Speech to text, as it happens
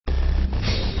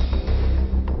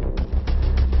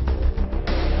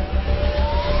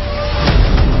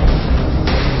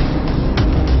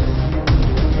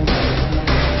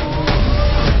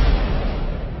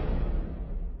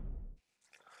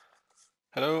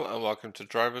Hello and welcome to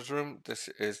Driversroom. This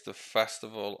is the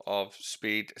Festival of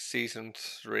Speed Season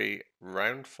 3,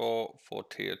 Round 4 for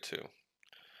Tier 2.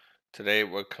 Today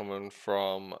we're coming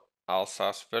from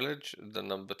Alsace Village, the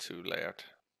number 2 layout.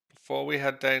 Before we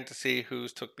head down to see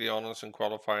who's took the honours in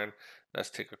qualifying,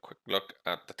 let's take a quick look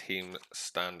at the team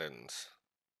stand-ins.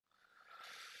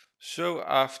 So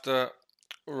after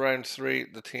Round 3,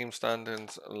 the team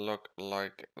stand-ins look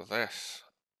like this.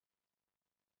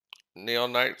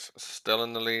 Neon Knights still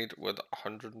in the lead with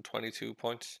 122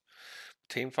 points.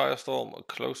 Team Firestorm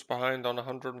close behind on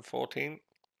 114.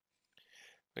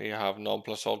 We have Non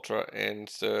Plus Ultra in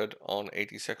third on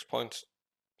 86 points.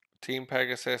 Team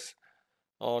Pegasus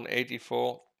on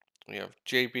 84. We have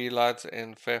JB Lads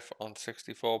in fifth on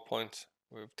 64 points.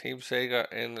 We have Team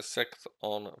Sega in the sixth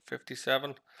on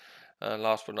 57. And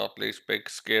last but not least, Big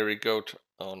Scary Goat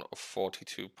on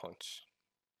 42 points.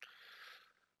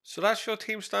 So that's your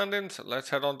team stand-ins. Let's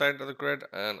head on down to the grid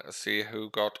and see who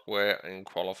got where in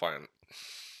qualifying.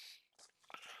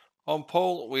 On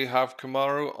pole, we have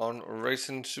Kamaru on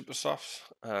Racing Supersofts.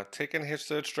 Taking his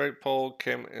third straight pole,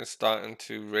 Kim is starting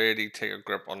to really take a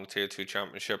grip on the Tier 2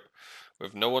 Championship,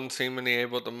 with no one seemingly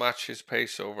able to match his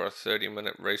pace over a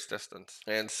 30-minute race distance.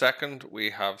 And second, we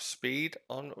have Speed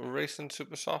on Racing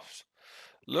Supersofts.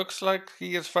 Looks like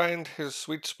he has found his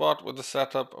sweet spot with the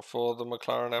setup for the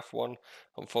McLaren F1.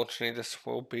 Unfortunately, this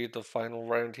will be the final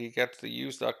round he gets to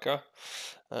use that car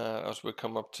as we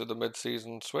come up to the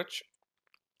mid-season switch.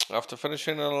 After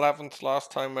finishing in 11th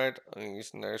last time out,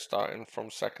 he's now starting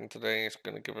from second today. It's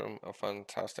going to give him a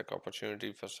fantastic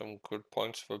opportunity for some good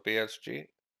points for BSG.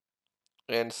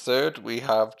 In third, we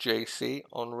have JC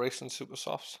on Racing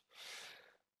Supersofts.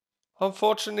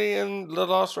 Unfortunately, in the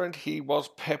last round, he was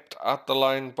pipped at the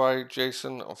line by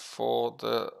Jason for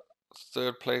the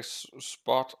third place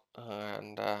spot,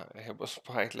 and it was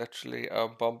by literally a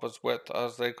bumper's width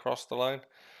as they crossed the line.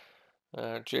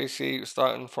 JC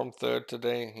starting from third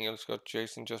today. He's got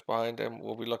Jason just behind him.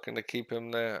 We'll be looking to keep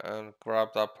him there and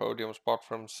grab that podium spot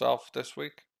for himself this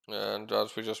week. And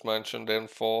as we just mentioned, in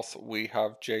fourth, we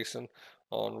have Jason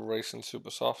on Racing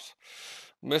Supersofts.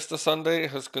 Mr. Sunday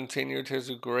has continued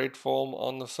his great form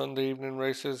on the Sunday evening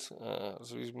races.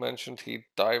 As we mentioned, he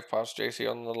dived past JC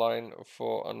on the line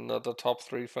for another top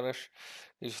 3 finish.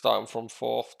 He's starting from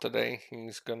fourth today.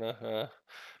 He's gonna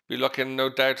be looking, no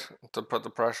doubt, to put the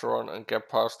pressure on and get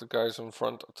past the guys in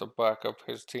front to back up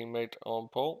his teammate on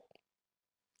pole.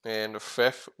 In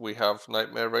fifth, we have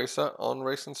Nightmare Racer on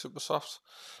Racing Supersofts.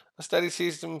 A steady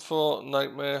season for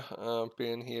Nightmare,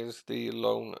 being he is the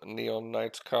lone Neon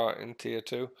Knights car in Tier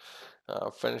 2.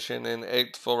 Finishing in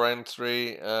 8th for round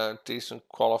 3, decent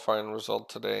qualifying result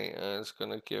today is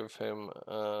going to give him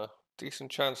a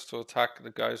decent chance to attack the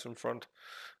guys in front.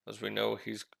 As we know,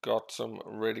 he's got some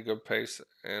really good pace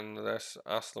in this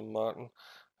Aston Martin,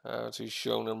 as he's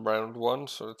shown in round 1,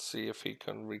 so let's see if he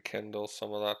can rekindle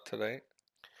some of that today.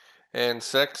 In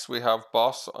 6th, we have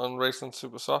Boss on Racing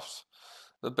Supersofts.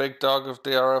 The big dog of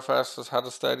DRFS has had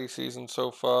a steady season so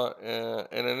far.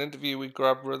 In an interview we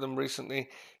grabbed with him recently,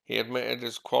 he admitted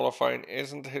his qualifying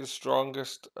isn't his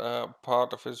strongest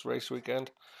part of his race weekend.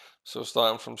 So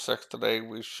starting from 6th today,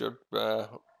 we should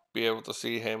be able to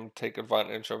see him take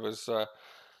advantage of his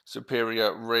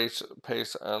superior race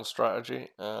pace and strategy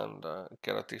and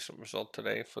get a decent result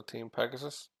today for Team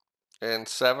Pegasus. In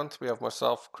 7th, we have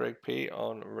myself, Craig P,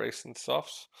 on Racing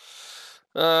Softs.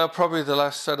 Probably the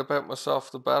less said about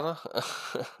myself, the better.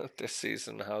 This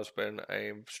season has been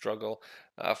a struggle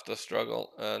after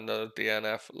struggle, and the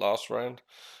DNF last round.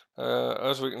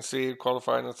 As we can see,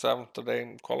 qualifying in 7th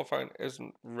today, qualifying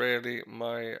isn't really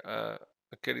my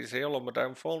Achilles heel or my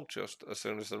downfall. Just as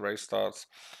soon as the race starts,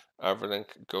 everything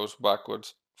goes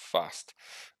backwards fast.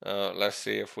 Let's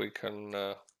see if we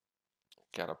can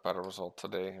get a better result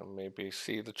today and maybe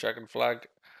see the checkered flag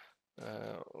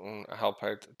and help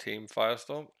out Team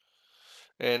Firestorm.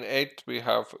 In 8th, we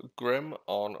have Grim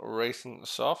on Racing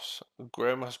Softs.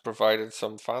 Grim has provided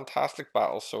some fantastic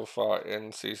battles so far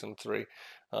in Season 3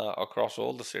 across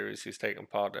all the series he's taken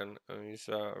part in. And he's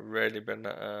really been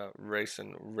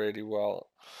racing really well.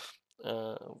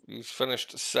 He's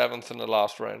finished 7th in the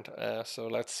last round, so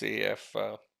let's see if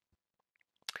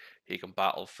he can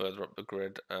battle further up the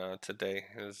grid today.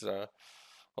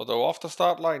 Although off the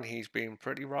start line, he's been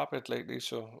pretty rapid lately,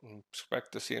 so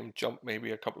expect to see him jump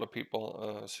maybe a couple of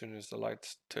people as soon as the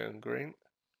lights turn green.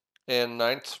 In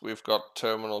 9th, we've got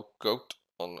Terminal Goat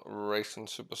on Racing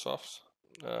Supersofts.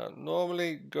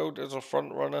 Normally, Goat is a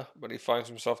front runner, but he finds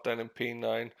himself down in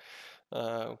P9.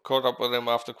 Caught up with him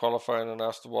after qualifying and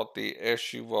asked what the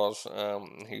issue was.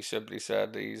 He simply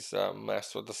said he's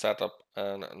messed with the setup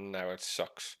and now it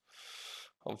sucks.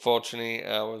 Unfortunately,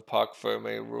 with Parc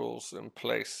Fermé rules in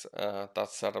place, that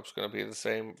setup's going to be the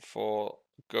same for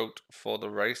GOAT for the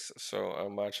race, so I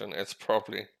imagine it's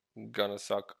probably gonna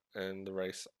suck in the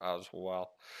race as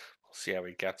well. We'll see how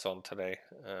he gets on today.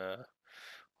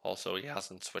 Also, he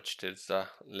hasn't switched his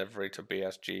livery to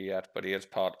BSG yet, but he is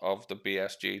part of the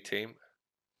BSG team.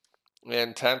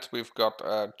 In 10th, we've got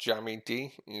Jammy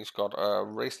D. He's got a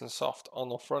Racing Soft on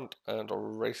the front and a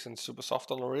Racing Super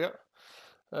Soft on the rear.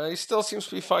 He still seems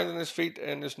to be finding his feet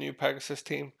in his new Pegasus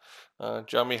team.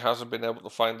 Jammy hasn't been able to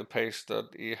find the pace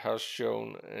that he has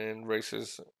shown in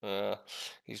races.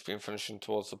 He's been finishing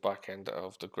towards the back end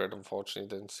of the grid,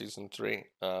 unfortunately, in Season 3.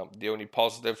 The only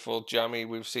positive for Jammy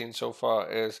we've seen so far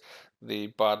is the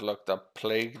bad luck that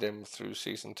plagued him through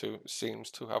Season 2 seems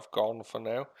to have gone for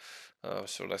now.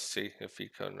 So let's see if he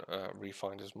can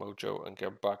re-find his mojo and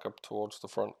get back up towards the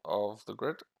front of the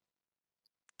grid.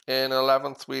 In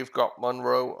 11th, we've got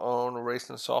Monroe on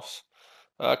Racing Softs.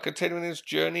 Continuing his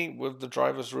journey with the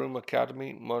Driversroom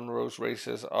Academy, Monroe's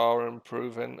races are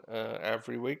improving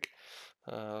every week.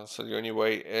 So the only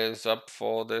way is up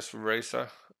for this racer.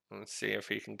 Let's see if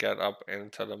he can get up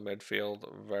into the midfield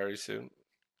very soon.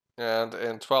 And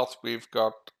in 12th, we've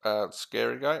got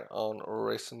Scary Guy on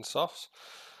Racing Softs.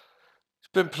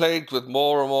 Been plagued with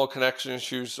more and more connection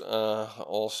issues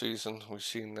all season. We've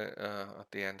seen it at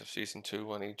the end of Season 2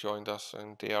 when he joined us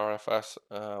in DRFS.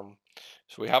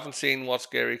 So we haven't seen what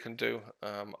Scary can do.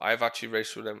 I've actually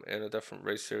raced with him in a different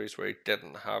race series where he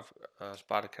didn't have as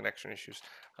bad a connection issues.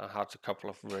 I had a couple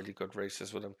of really good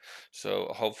races with him.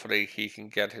 So hopefully he can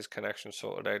get his connection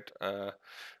sorted out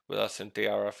with us in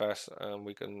DRFS, and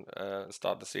we can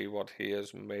start to see what he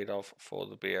is made of for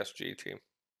the BSG team.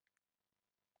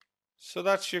 So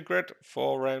that's your grid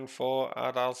for round 4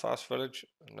 at Alsace Village.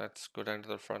 Let's go down to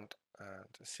the front and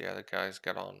see how the guys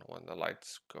get on when the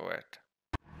lights go out.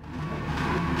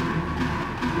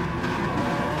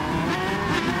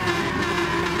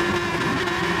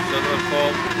 So the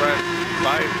 5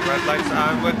 red lights,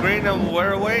 and we're green and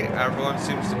we're away. Everyone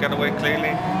seems to get away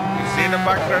cleanly. You see in the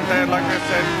background there, like I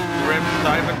said, Grim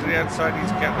diving to the outside.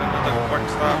 He's getting another quick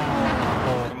start.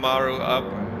 Kamaru up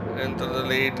into the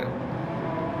lead.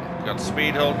 Got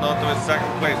speed holding on to his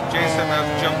second place. Jason has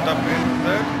jumped up in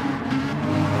third.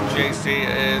 JC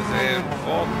is in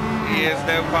fourth. He is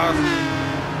now past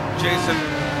Jason.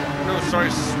 No, sorry,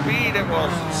 Speed it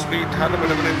was. Speed had a bit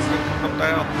of an incident coming up the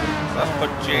hill. So that's put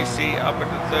JC up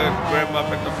into third. Grim up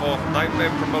into fourth.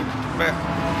 Nightmare promoted to fifth.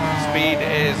 Speed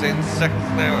is in sixth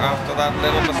now after that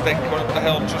little mistake going up the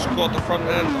hill. Just caught the front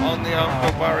end on the Armco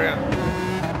barrier.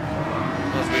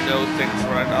 As we know, things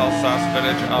around Alsace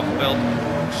Village are built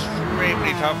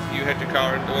extremely tough. You hit your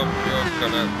car into them, you're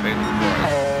gonna pay the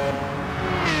price.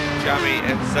 Jammy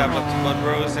in 7th,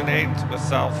 Monroe's in 8th,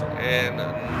 myself in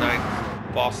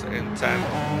 9th, Boss in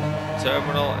 10th,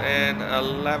 Terminal in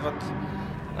 11th,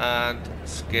 and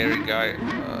Scary Guy,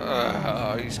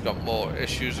 he's got more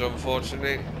issues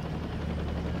unfortunately.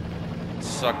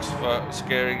 Sucks for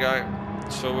Scary Guy.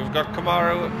 So we've got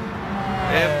Kamaru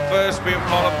in first, being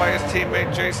followed by his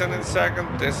teammate Jason in second.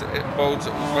 This bodes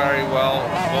very well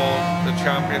for the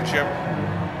championship.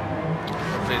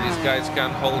 Hopefully these guys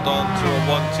can hold on to a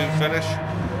 1-2 finish.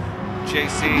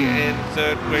 JC in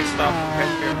third, great start from him,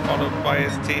 being followed by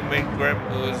his teammate Grim,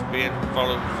 who is being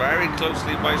followed very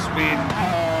closely by Speed,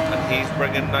 and he's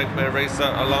bringing Nightmare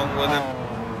Racer along with him.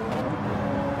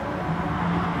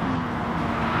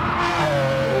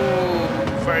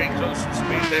 Very close to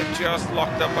Speed. They just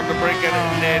locked up on the break end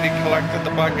and nearly collected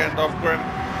the back end of Grim.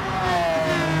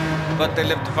 But they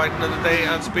live to fight another day,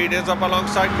 and Speed is up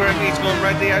alongside Grim. He's going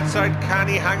right the outside. Can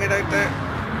he hang it out there?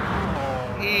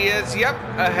 He is, yep,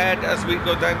 ahead as we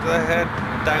go down the hill,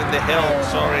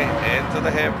 into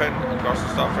the hairpin, across the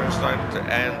start finish line to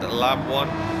end lap 1.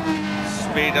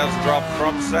 Speed has dropped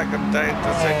from second down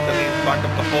to 6th, and he's back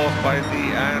up to 4th by the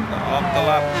end of the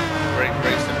lap. Great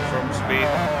racing from Speed.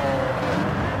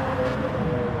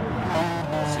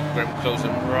 Grim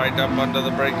closing right up under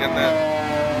the brake in there.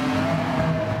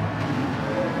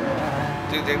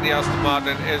 Do you think the Aston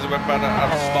Martin is a bit better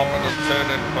at stopping and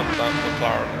turning, but that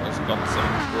McLaren has got some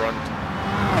grunt.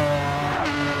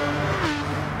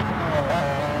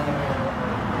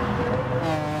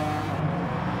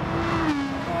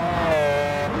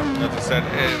 As I said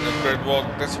in the grid walk,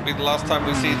 this will be the last time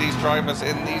we see these drivers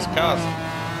in these cars.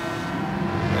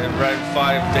 In round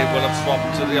 5 they will have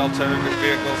swapped to the alternative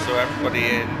vehicle, so everybody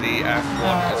in the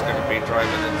F1 is going to be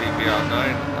driving the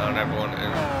DBR9, and everyone in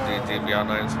the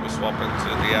DBR9s will swap into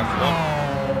the F1.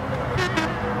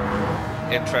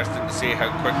 Interesting to see how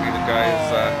quickly the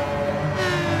guys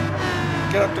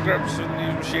get up to grips with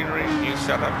new machinery, new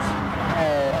setups,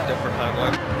 different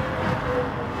handling.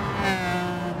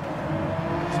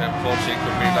 So unfortunately it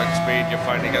could be like speed, you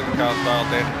finally get the car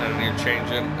dialed in and you're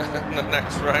changing the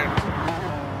next round.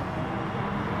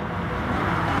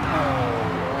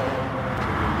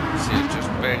 See, just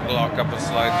big lock up and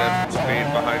slide then speed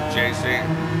behind JC.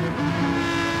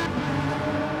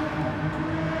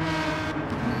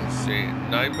 See,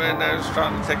 Nightmare now is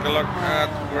trying to take a look at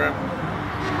Grim.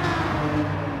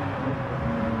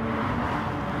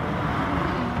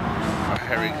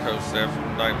 Hairy coast there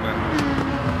from Nightmare.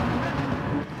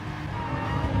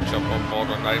 Jump on board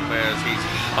on Nightmare as he's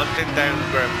hunting down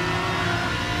Grim.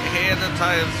 You hear the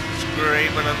tyres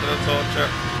screaming under the torture.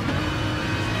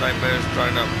 Nightmare's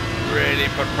trying to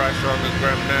really put pressure on the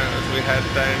Grim now as we head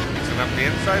down. He's going to have the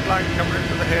inside line coming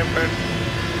into the hairpin.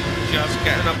 Just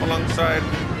getting up alongside.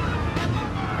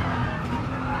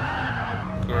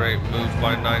 Great move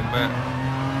by Nightmare.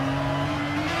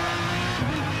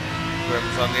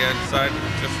 Grim's on the outside.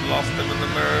 Just lost him in the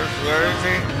mirrors. Where is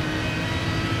he?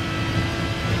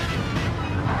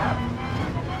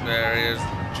 There he is.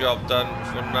 Job done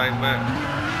for Nightmare.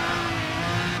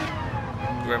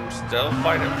 Grim's still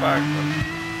fighting back.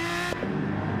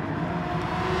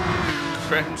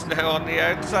 Grim's now on the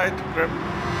outside. Grim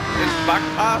is back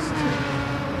past.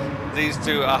 These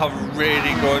two are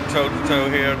really going toe to toe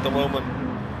here at the moment.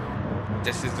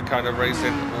 This is the kind of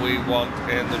racing we want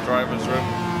in the driver's room.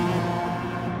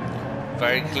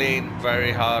 Very clean,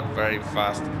 very hard, very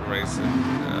fast racing.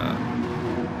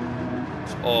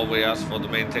 It's all we ask for. The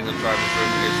main thing in the driver's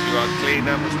room is you are clean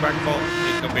and respectful.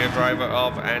 You can be a driver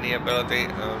of any ability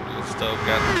and you'll still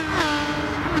get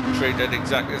treated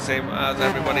exactly the same as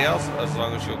everybody else as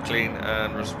long as you're clean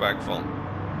and respectful.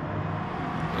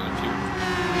 And if you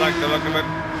like the look of it,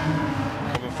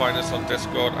 come and find us on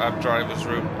Discord at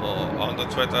Driversroom or on the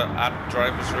Twitter at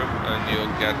Driversroom and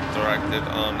you'll get directed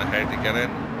on how to get in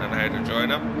and how to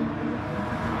join up.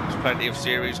 There's plenty of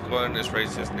series going. This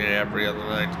race is near every other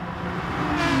night.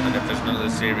 And if there's another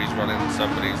series running,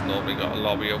 somebody's normally got a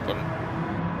lobby open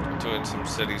doing some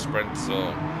city sprints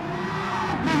or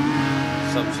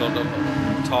some sort of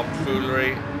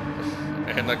tomfoolery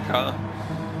in the car.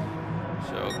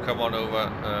 So come on over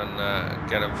and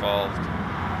get involved.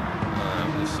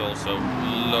 There's also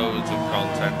loads of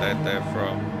content out there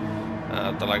from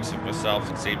the likes of myself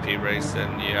at CP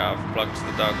Racing. You have Plugs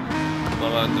the Duck,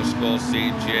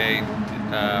 _CJ,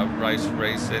 Rice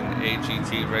Racing,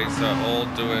 AGT Racer, all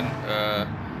doing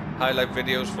highlight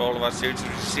videos for all of our series.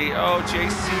 You see, oh,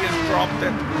 JC has dropped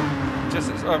it. Just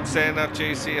as I'm saying that,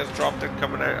 JC has dropped it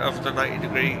coming out of the 90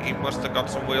 degree. He must have got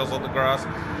some wheels on the grass.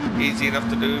 Easy enough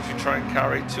to do if you try and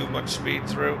carry too much speed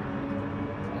through.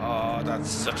 Oh, that's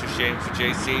such a shame for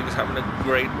JC. He was having a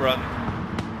great run.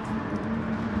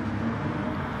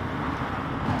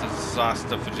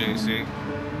 Disaster for JC.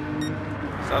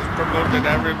 So that's promoted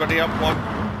everybody up one.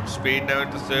 Speed now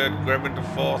into third, Grim into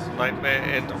fourth, Nightmare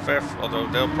into fifth, although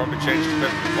they'll probably change to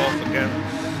fifth and fourth again,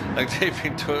 like they've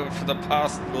been doing for the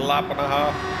past lap and a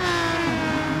half.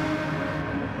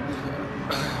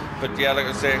 But yeah, like I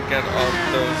was saying, get on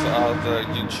those the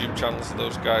YouTube channels of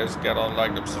those guys, get on,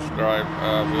 like them, subscribe.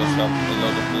 We also have a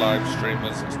load of live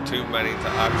streamers. It's too many to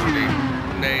actually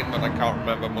name, and I can't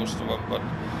remember most of them, but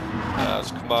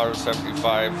it's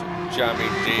Kamara75, Jammy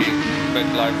D,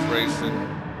 Midlife Racing,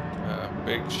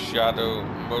 Big Shadow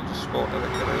Motorsport, I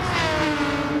think it is.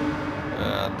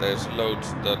 There's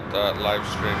loads that live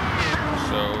stream,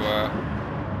 so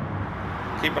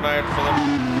keep an eye out for them.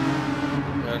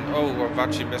 And oh, I've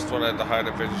actually missed one of the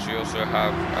highlight videos. You also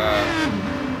have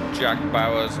Jack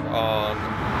Bowers on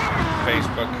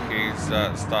Facebook. He's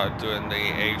started doing the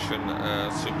Asian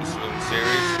Super Swoon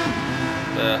series,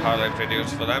 the highlight videos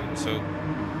for them, so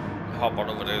hop on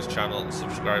over to his channel,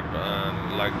 subscribe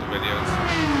and like the videos.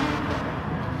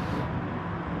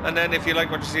 And then if you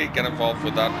like what you see, get involved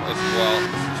with that as well.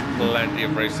 There's plenty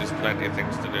of races, plenty of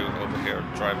things to do over here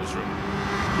at Driver's Room.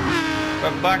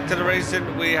 But back to the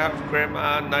racing, we have Grim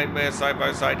and Nightmare side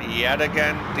by side yet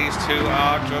again. These two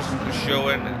are just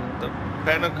showing the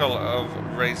pinnacle of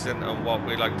racing and what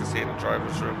we like to see in the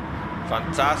Driver's Room.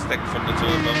 Fantastic from the two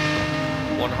of them.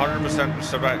 100%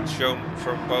 respect shown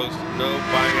from both. No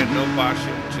banging, no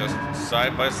bashing, just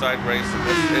side by side racing.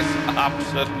 This is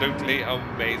absolutely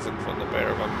amazing from the pair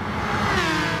of them.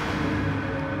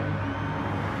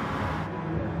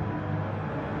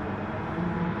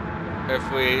 If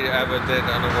we ever did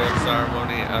an award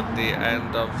ceremony at the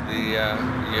end of the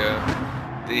year,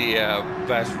 the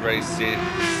best race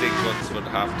sequence would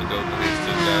have to go to these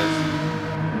two guys.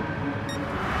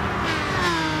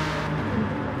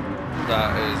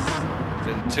 That is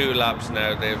 2 laps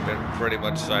now, they've been pretty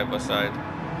much side by side.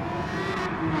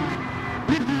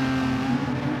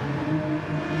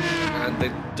 And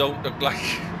they don't look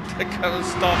like they're gonna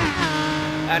stop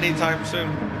anytime soon.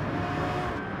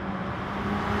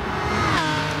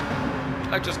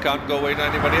 I just can't go with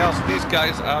anybody else. These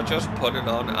guys are just putting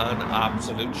on an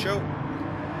absolute show.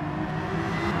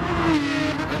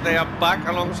 And they are back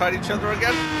alongside each other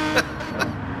again.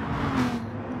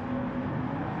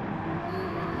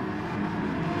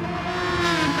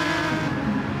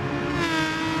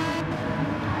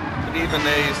 But even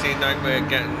there you see Nightmare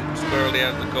getting squirrely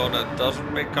out of the corner,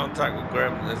 doesn't make contact with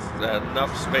Grim. There's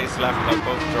enough space left by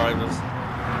both drivers.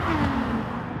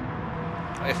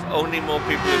 If only more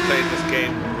people who played this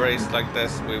game raced like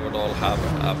this, we would all have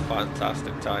a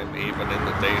fantastic time, even in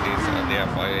the dailies and the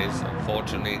FIAs.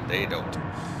 Unfortunately, they don't.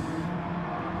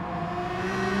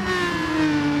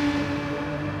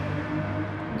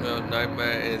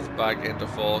 Nightmare is back into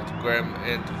 4th, Grim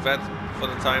into 5th for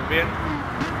the time being.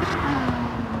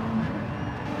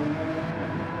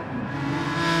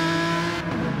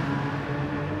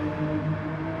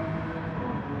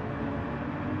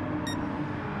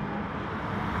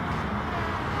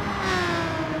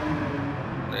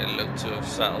 To have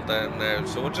settled down now,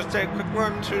 so we'll just take a quick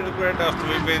run through the grid after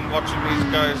we've been watching these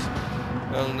guys,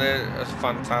 and it's a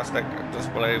fantastic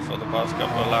display for the past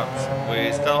couple of laps.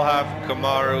 We still have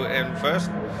Kamaru in first.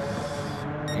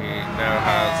 He now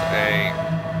has a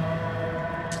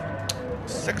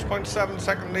 6.7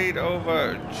 second lead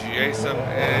over Jason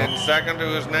in second,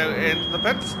 who is now in the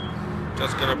pits.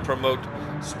 Just going to promote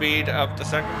speed up to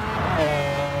second.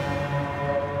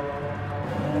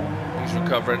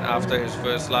 Recovering after his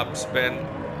first lap spin.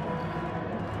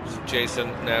 Jason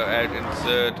now out in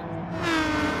 3rd.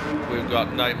 We've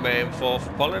got Nightmare in 4th,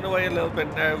 pulling away a little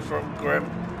bit now from Grim.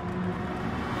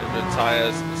 And the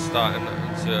tyres starting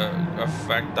to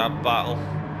affect that battle.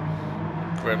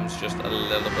 Grim's just a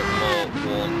little bit more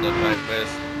worn than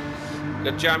Nightmare's.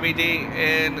 Got Jammy D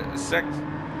in 6th.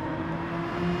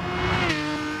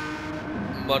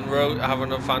 Monroe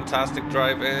having a fantastic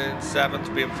drive in 7th,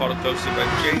 being followed closely by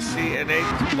JC in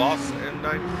 8th, Boss in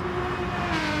 9th,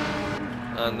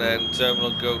 and then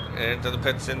Terminal Goat into the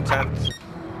pits in 10th.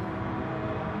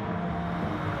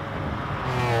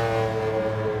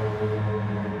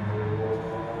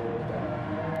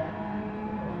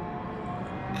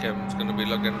 Kim's going to be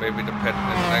looking maybe to pit in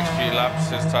the next few laps.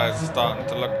 His tyres are starting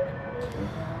to look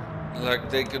like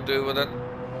they could do with it.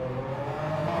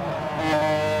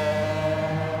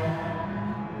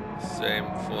 Same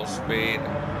full speed.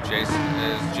 Jason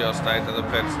is just out of the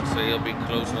pits, so he'll be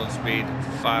closing on speed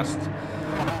fast.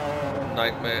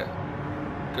 Nightmare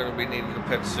gonna be needing the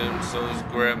pit soon, so is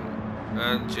Grim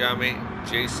and Jammy.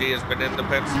 JC has been in the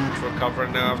pits,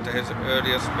 recovering now after his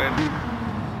earlier spin.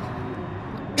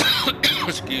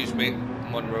 Excuse me.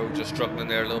 Monroe just struggling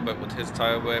there a little bit with his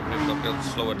tyre wear, but he's not able to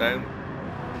slow it down.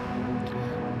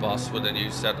 Boss with a new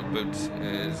set of boots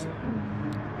is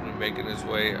making his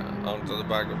way onto the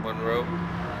back of Monroe,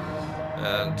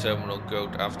 and Terminal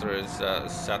Goat, after his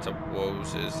setup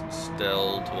woes, is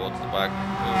still towards the back.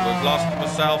 We've lost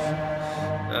myself,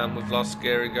 and we've lost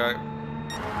Scary Guy.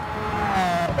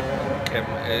 Kim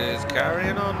is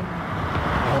carrying on.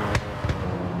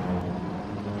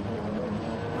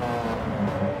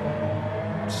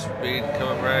 Speed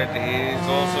coming round, he's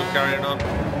also carrying on.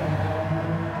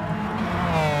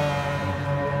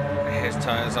 His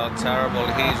tyres are terrible,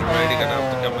 he's really going to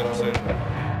have to come in soon.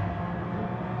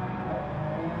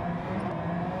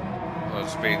 Well,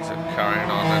 Speed's carrying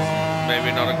on. It's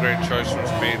maybe not a great choice from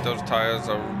Speed. Those tyres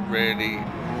are really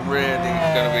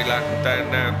going to be letting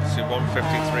down now. See,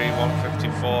 153,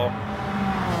 154.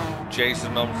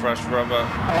 Jason on fresh rubber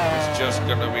is just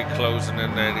going to be closing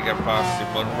in there to get past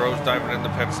him. Monroe's diving in the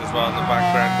pits as well in the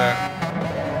background there.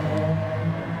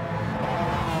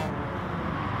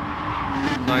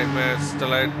 Nightmare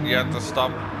still out, yet to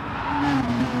stop.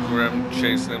 Grim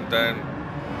chasing him down.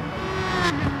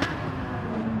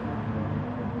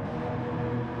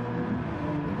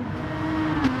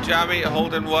 Jammy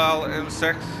holding well in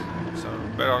 6th, so a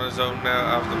bit on his own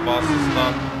now after Boss has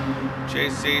stopped.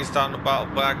 JC starting to battle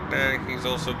back now, he's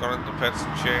also gone into the pits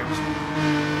and changed.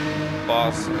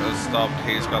 Boss has stopped,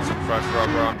 he's got some fresh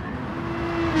rubber on.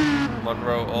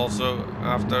 Monroe also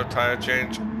after a tyre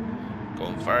change.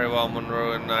 Going very well,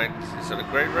 Monroe in 9th. He's had a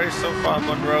great race so far,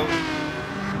 Monroe.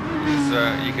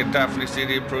 You can definitely see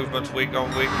the improvements week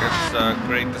on week. It's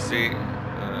great to see.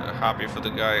 Happy for the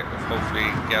guy. Hopefully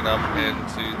get up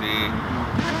into the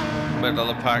middle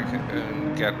of the pack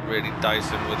and get really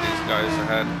dicing with these guys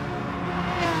ahead.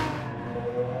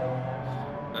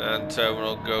 And and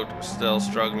Terminal Goat still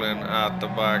struggling at the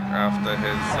back after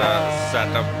his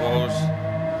setup woes.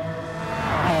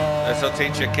 This'll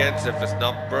teach your kids, if it's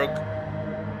not broke,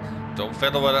 don't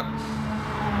fiddle with it.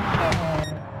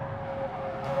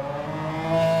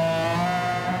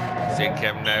 See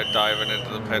Kim now diving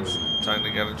into the pits, trying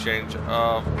to get a change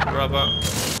of rubber.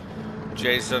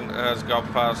 Jason has got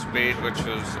past Speed, which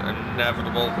was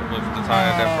inevitable with the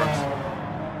tyre difference.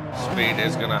 Speed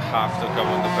is going to have to come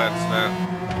in the pits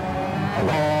now.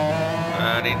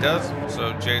 And he does.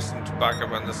 So Jason's back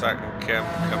up in the second. Kim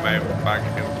come out back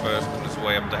in first on his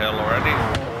way up the hill already.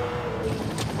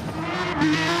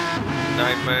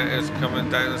 Nightmare is coming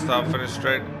down the start-finish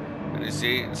straight. And you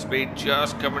see Speed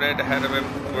just coming out ahead of him.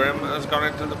 Grim has gone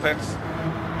into the pits.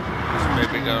 He's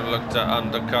maybe going to look to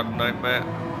undercut Nightmare.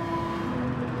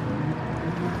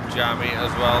 Jammy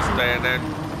as well, staying in.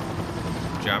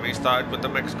 Jammy started with the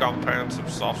mixed compound, some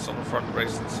softs on the front,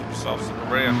 racing some softs in the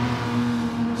rear.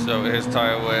 So his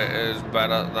tyre wear is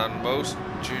better than most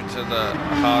due to the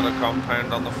harder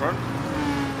compound on the front.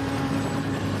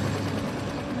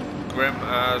 Grim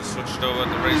has switched over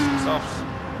to racing softs.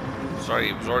 Sorry,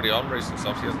 he was already on racing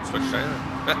softs, he hasn't switched either.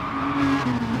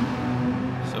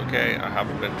 It's okay, I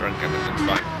haven't been drinking, it's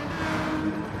fine.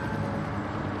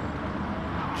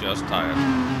 Just tired.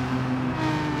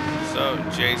 So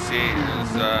JC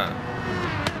is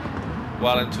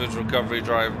well into his recovery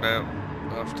drive now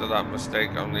after that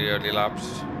mistake on the early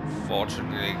laps.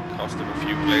 Fortunately cost him a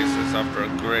few places after a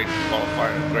great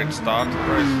qualifying and great start to the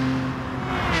race.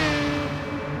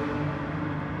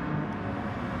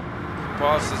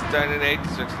 Boss is down in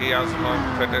 8th, and he has long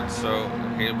pitted, so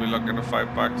he'll be looking to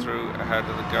fight back through ahead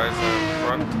of the guys in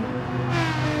front.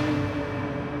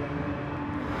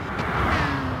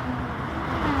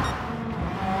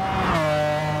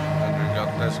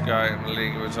 This guy in the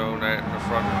league of his own out in the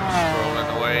front, strolling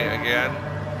away again.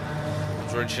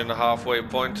 He's reaching the halfway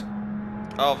point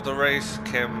of the race.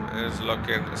 Kim is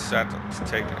looking set to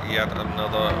take yet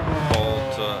another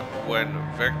pole to win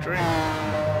victory.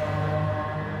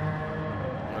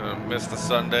 Mr.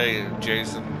 Sunday,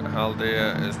 Jason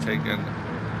Haldia is taking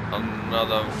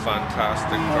another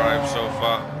fantastic drive so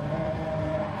far.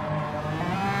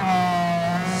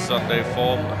 Sunday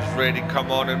form has really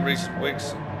come on in recent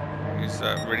weeks. He's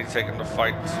really taken the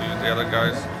fight to the other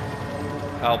guys,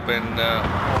 helping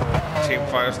Team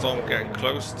Firestorm getting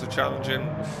close to challenging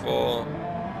for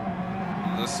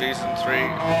the Season 3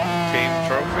 team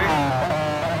trophy.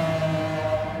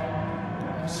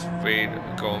 Speed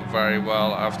going very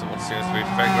well after what seems to be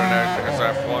figuring out his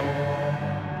F1.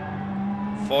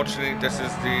 Fortunately, this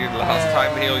is the last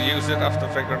time he'll use it after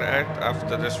figuring it out.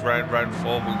 After this round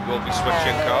 4, we will be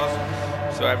switching cars.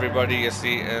 So everybody you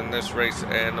see in this race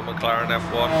in the McLaren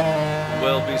F1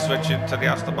 will be switching to the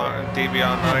Aston Martin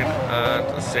DBR9, and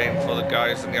the same for the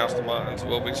guys in the Aston Martins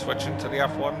will be switching to the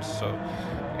F1s. So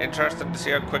interesting to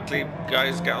see how quickly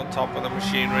guys get on top of the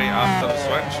machinery after the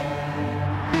switch.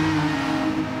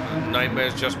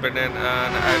 Nightmare's just been in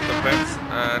and out the pits,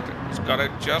 and he's got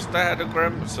it just ahead of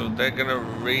Grim, so they're going to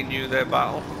renew their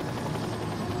battle.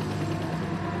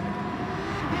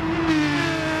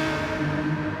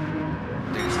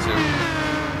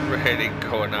 Really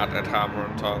going at it hammer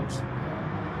and tongs.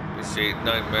 You see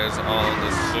Nightmare's on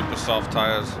the super soft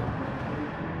tyres.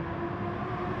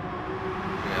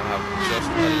 He'll have just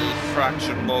a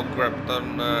fraction more grip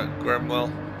than Grim will.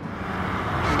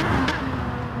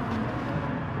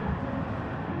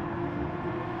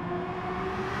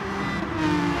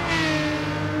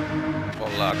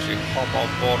 We'll actually hop on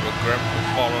board with Grim and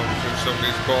follow him through some of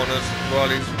these corners while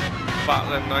he's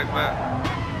battling Nightmare.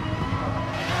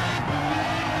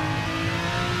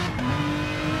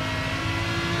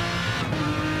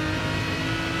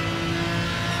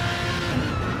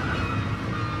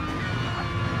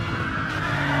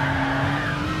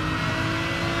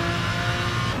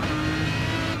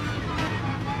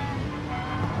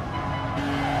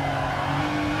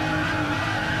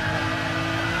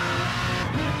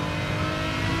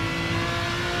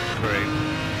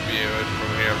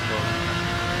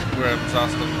 Grim's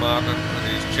Aston Martin, and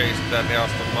he's chasing down the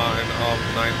Aston Martin of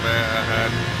Nightmare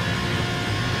ahead.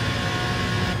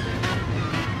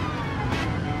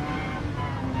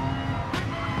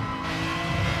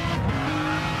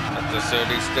 At this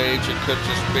early stage, it could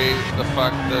just be the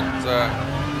fact that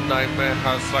Nightmare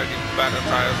has slightly better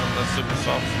tyres on the super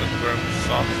softs than Grim's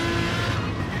softs,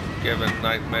 giving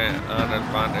Nightmare an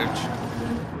advantage.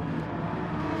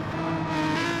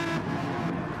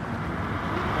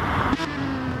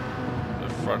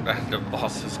 Front end of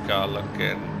Boss's car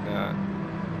looking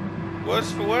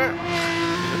worse for wear,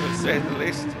 to say the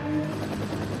least.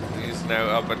 He's now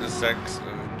up at the 6,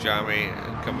 and Jamie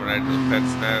coming out of the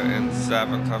pits now in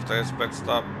 7th after his pit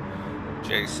stop.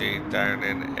 JC down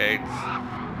in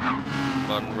 8th.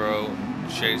 Monroe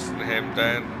chasing him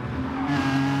down.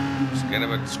 Just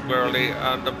getting a bit squirrely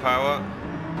under power.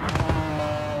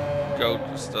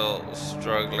 Goat still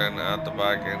struggling at the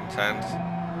back in 10th.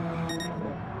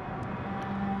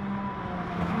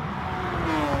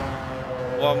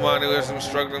 One man who isn't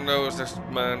struggling though is this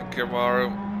man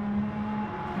Kamaru.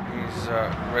 He's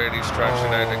really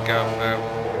stretching out the gap now.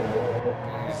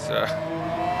 He's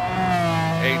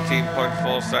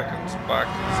 18.4 seconds back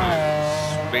to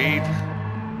Speed.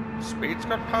 Speed's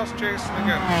got past Jason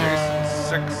again.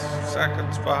 Jason's 6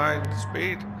 seconds behind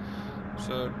Speed.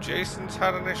 So Jason's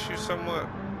had an issue somewhere.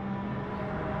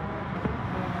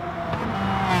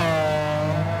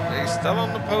 He's still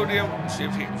on the podium. See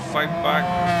if he can fight back.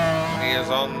 He is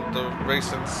on the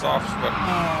racing softs, but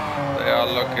they are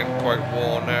looking quite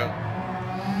worn out.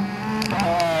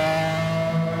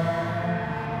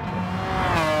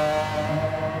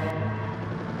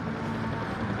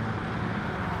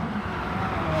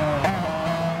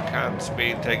 Can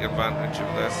Speed take advantage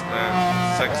of this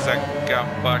now? 6-second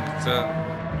gap back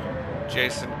to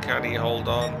Jason. Can he hold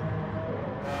on?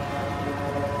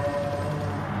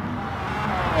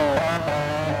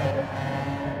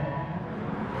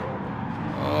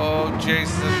 Oh,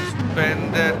 Jason's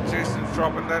bended. Jason's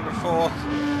dropping down to 4th,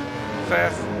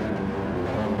 5th.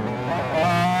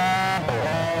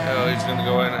 Oh, he's going to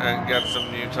go in and get some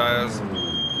new tyres.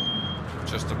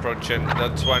 Just approaching the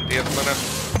 20th minute.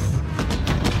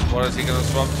 What is he going to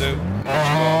swap to?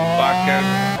 Back in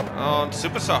on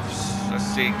Super Softs. Let's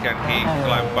see, can he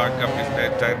climb back up? He's now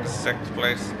down to 6th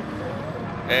place.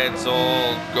 It's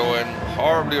all going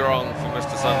horribly wrong for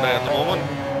Mr. Sunday at the moment.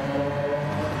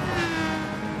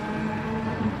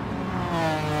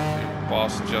 The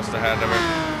boss just ahead of him.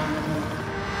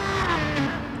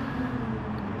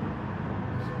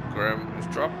 Grim has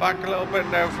dropped back a little bit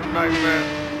now from Nightmare.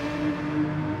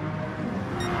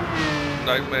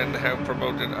 Nightmare now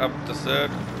promoted up to 3rd.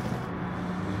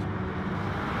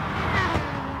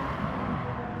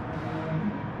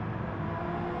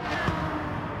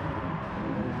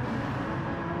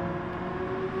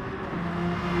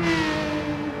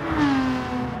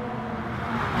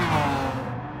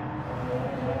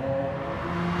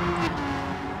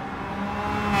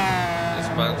 This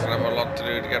man's gonna have a lot to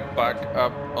do to get back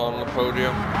up on the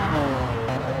podium.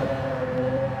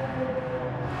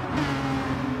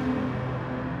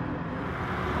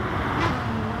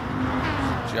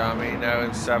 Jamie now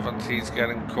in 7th, he's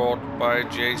getting caught by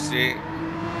JC.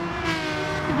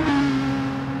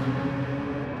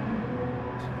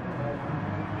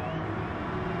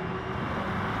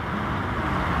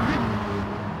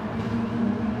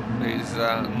 These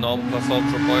non-plus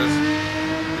ultra boys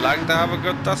like to have a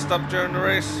good dust up during the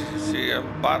race. See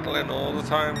them battling all the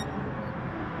time.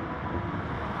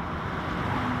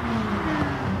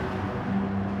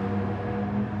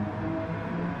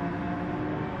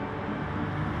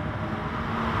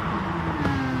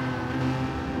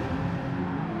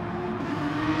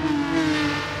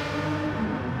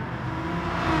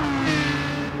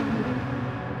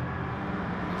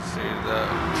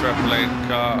 Triple 8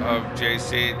 car of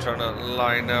JC trying to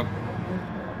line up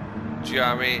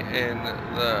Jamie in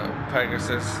the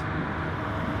Pegasus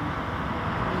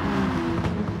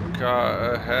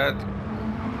car ahead.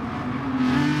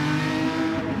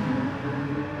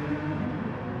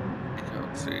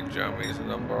 Can't see Jamie's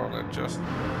number on it just.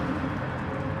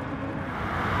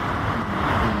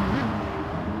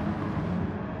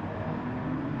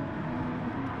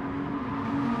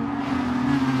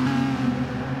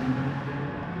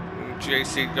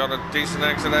 JC got a decent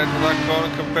exit out of that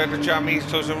corner compared to Jamie. He's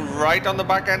closing right on the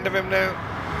back end of him now.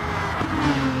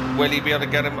 Will he be able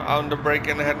to get him under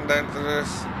braking heading down to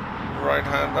this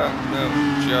right-hander? No,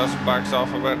 just backs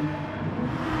off a bit.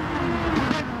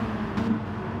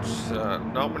 So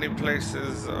not many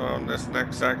places on this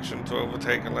next section to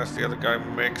overtake unless the other guy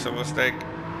makes a mistake.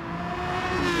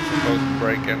 We're both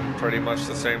braking pretty much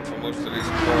the same for most of these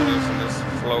corners in this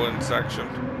flowing section.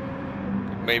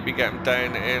 Maybe getting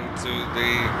down into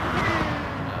the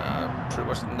pretty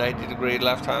much 90-degree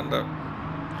left-hander.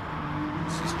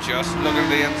 This is just looking at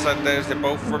the inside there. They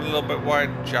both run a little bit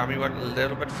wide. Jamie went a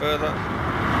little bit further.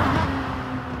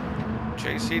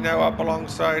 JC now up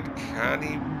alongside. Can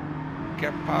he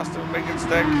get past him, make it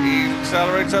stick? He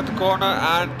accelerates out the corner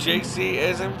and JC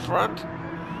is in front.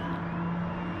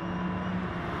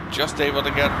 Just able to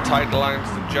get tight lines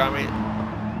to Jamie.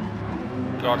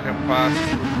 Got him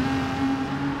past.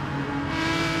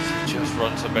 Just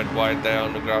runs a bit wide there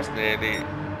on the grass near the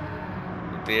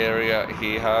the area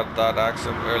he had that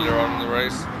accident earlier on in the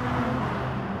race.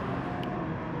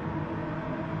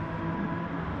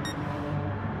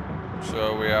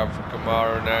 So we have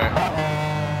Kamara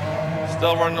now,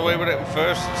 still running away with it in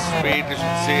first. Speed, as you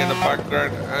can see in the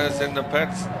background, is in the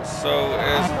pits. So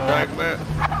is Nightmare.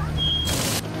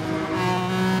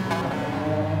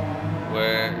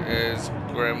 Where is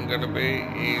Grim gonna be?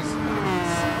 He's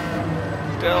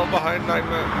still behind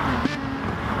Nightmare.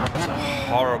 It's a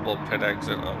horrible pit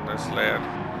exit on this layout.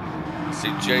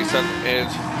 See, Jason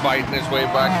is fighting his way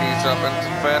back. He's up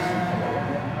into fifth.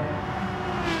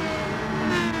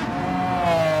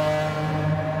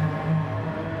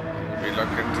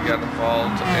 Looking to get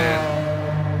involved in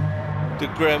the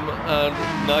Grim and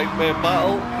Nightmare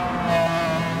battle.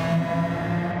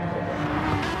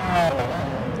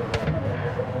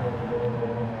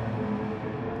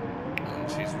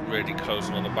 And she's really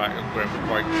closing on the back of Grim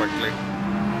quite quickly.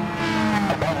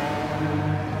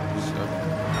 So,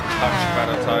 touch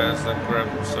better tyres than Grim,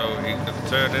 so he can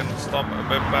turn in and stop a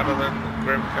bit better than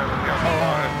Grim can on the other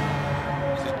line.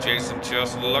 So Jason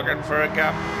just looking for a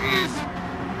gap. He's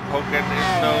poking his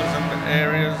nose in the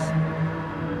areas,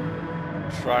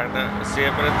 trying to see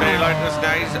a bit of daylight in his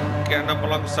now. He's getting up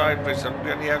alongside, but he's on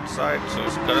the outside, so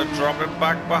he's going to drop him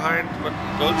back behind, but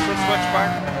goes for a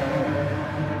switchback.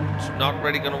 It's not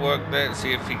really going to work there.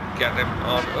 See if he can get him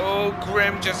on. Oh,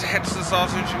 Grim just hits the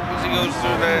sausage as he goes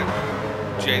through there.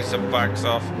 Jason backs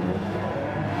off.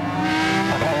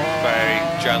 Very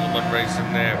gentleman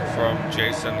racing there from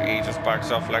Jason. He just backs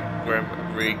off, let Grim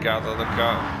regather the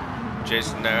car.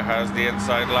 Jason now has the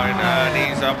inside line and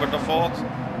he's up in the fourth.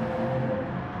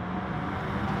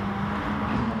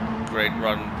 Great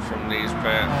run from these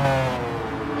pair.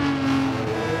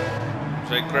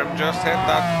 So Grim just hit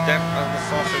that dent and the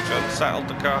sausage unsettled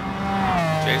the car.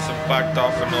 Jason backed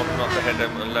off in order not to hit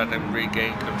him and let him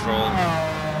regain control.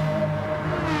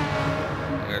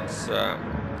 It's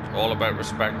all about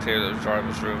respect here at the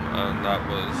driver's room, and that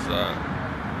was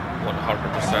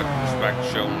 100% respect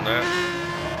shown there.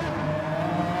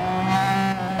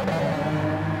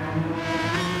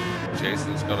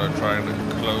 Jason's got to try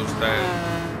and close down.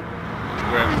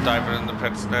 Grim diving in the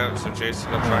pits now, so Jason's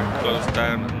going to try and close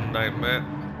down Nightmare.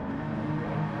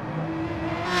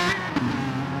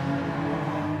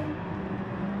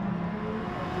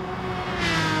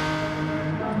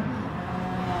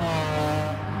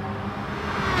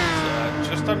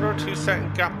 Just under a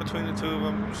 2-second gap between the two of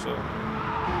them, so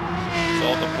it's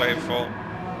all to play for.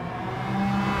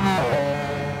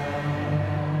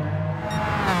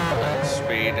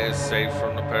 Speed is safe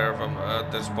from the pair of them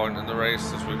at this point in the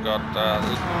race, as we've got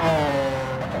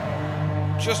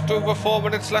just over 4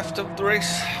 minutes left of the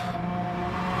race.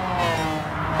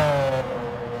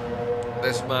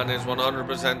 This man is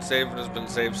 100% safe and has been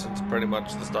safe since pretty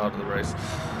much the start of the race.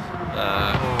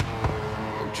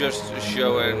 Just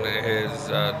showing his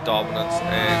dominance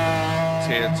in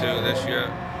Tier 2 this year.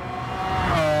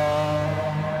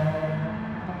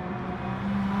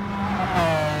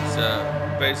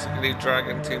 Basically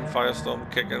dragging Team Firestorm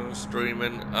kicking and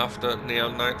streaming after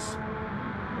Neon Knights.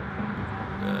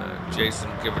 Jason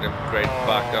giving him great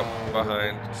backup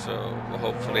behind, so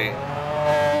hopefully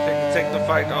they can take the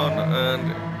fight on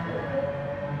and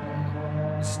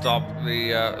stop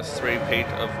the three-peat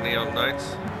of Neon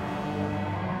Knights.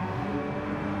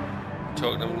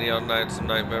 Talking of Neon Knights, and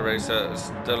Nightmare Racer is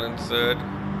still in third.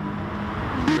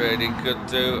 Really good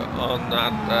do on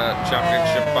that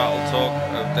championship battle talk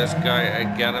of this guy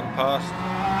again in past.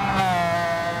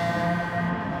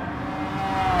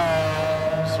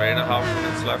 3.5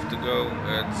 minutes left to go.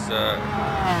 It's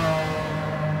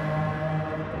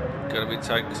gonna be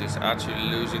tight because he's actually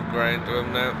losing ground to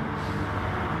him now.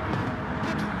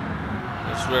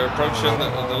 As we're approaching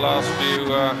the last few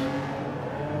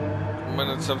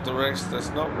minutes of the race,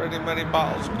 there's not really many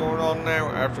battles going on now.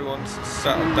 Everyone's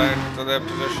settled down to their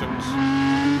positions.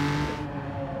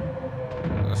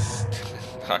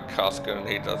 That car's going to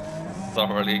need a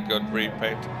thoroughly good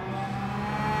repaint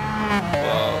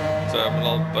for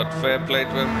Terminal, but fair play to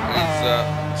him.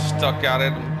 He's stuck at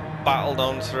it and battled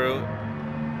on through.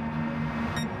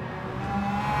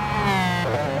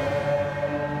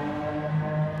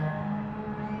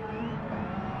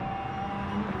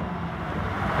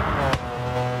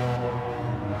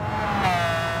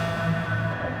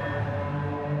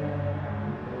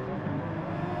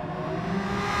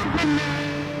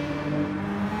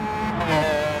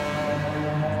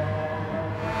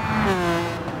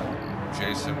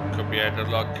 Jason could be out of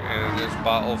luck in this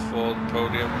battle for the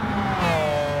podium.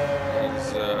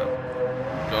 He's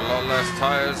got a lot less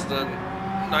tyres than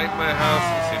Nightmare has.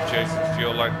 You see Jason's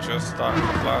fuel light just starting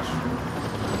to flash.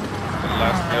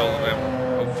 less fuel than him.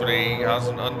 Hopefully he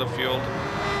hasn't underfueled.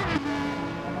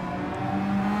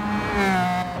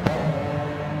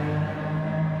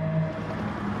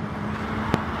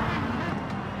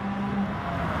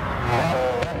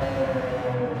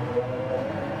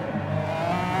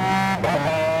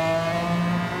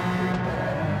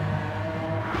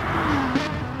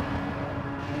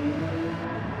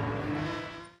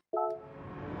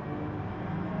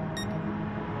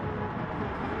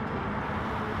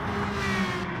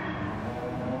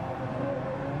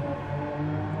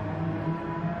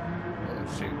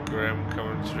 Grim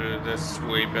coming through this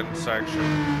sweeping section.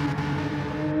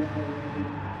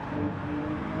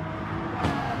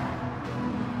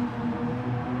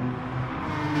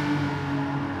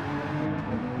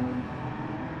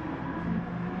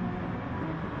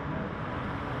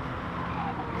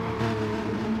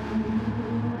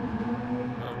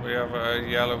 And we have a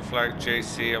yellow flag.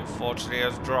 JC unfortunately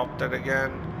has dropped it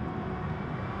again.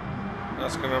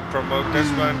 That's going to promote this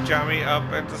man, Jamie,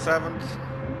 up into 7th.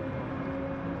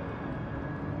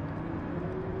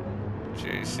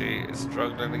 JC is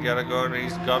struggling to get it going.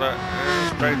 He's got it in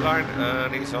a straight line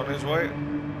and he's on his way.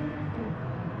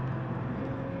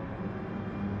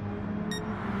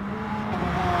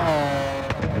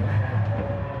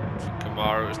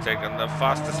 Kamaru has taken the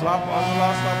fastest lap on the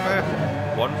last lap there,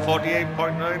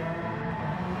 1:48.9.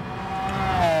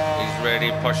 He's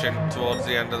really pushing towards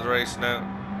the end of the race now.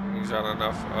 He's had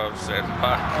enough of sitting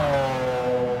back.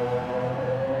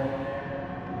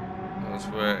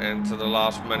 We're into the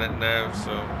last minute now,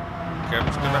 so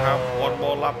Kim's going to have one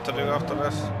more lap to do after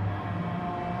this.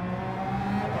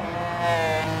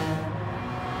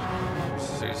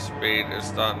 See, speed is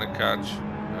starting to catch.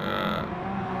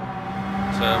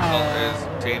 Terminal is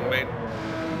teammate.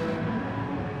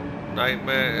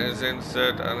 Nightmare is in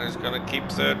 3rd and is going to keep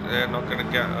 3rd. They're not going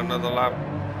to get another lap.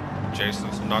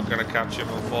 Jason's not going to catch him,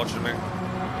 unfortunately.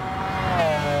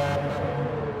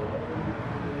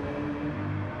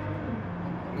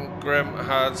 Grim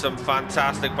had some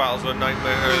fantastic battles with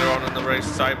Nightmare earlier on in the race,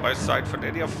 side by side for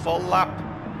nearly a full lap.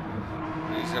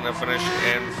 He's going to finish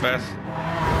in 5th.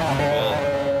 We'll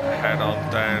head on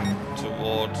down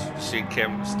towards see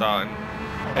Kim starting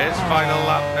his final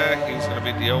lap there. He's going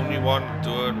to be the only one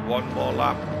doing one more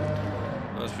lap.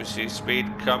 As we see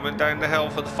Speed coming down the hill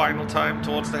for the final time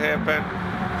towards the hairpin.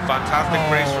 Fantastic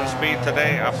race from Speed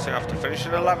today after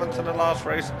finishing 11th in the last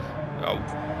race.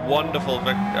 Wonderful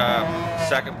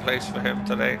 2nd place for him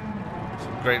today.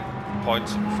 Some great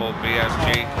points for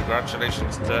BSG.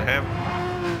 Congratulations to him.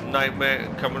 Nightmare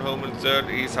coming home in 3rd.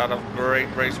 He's had a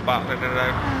great race battling it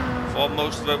out for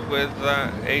most of it with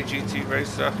AGT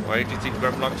Racer, or AGT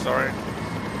Grimlock, sorry.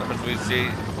 As we see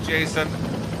Jason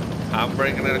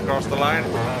handbraking it across the line.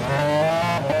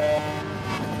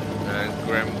 And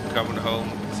Grim coming home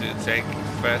to take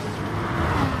 5th.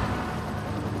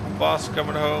 Boss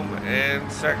coming home in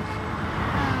 2nd.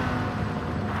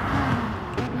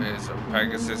 There's a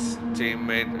Pegasus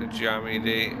teammate, Jamie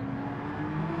D,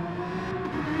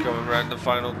 coming around the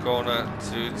final corner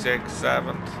to take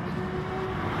 7th.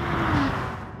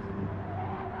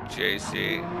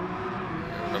 JC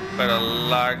having a bit of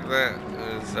lag there,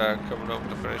 is coming home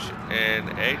to finish in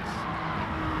 8th.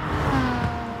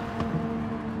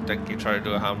 I think he tried to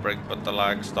do a handbrake, but the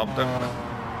lag stopped him.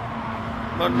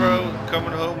 Monroe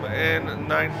coming home in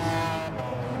 9th.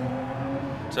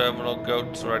 Terminal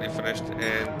Goats already finished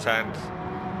in 10th.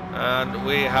 And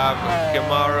we have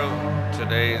Kamaru,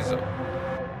 today's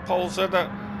pole sitter,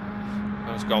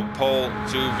 has gone pole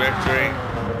to victory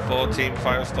for Team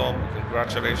Firestorm.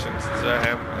 Congratulations to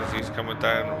him as he's coming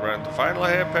down around the final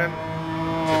hairpin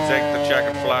to take the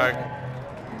checkered flag.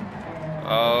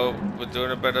 Oh, we're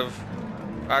doing a bit of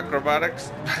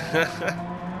acrobatics.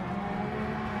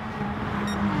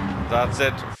 That's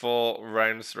it for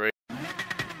round 3.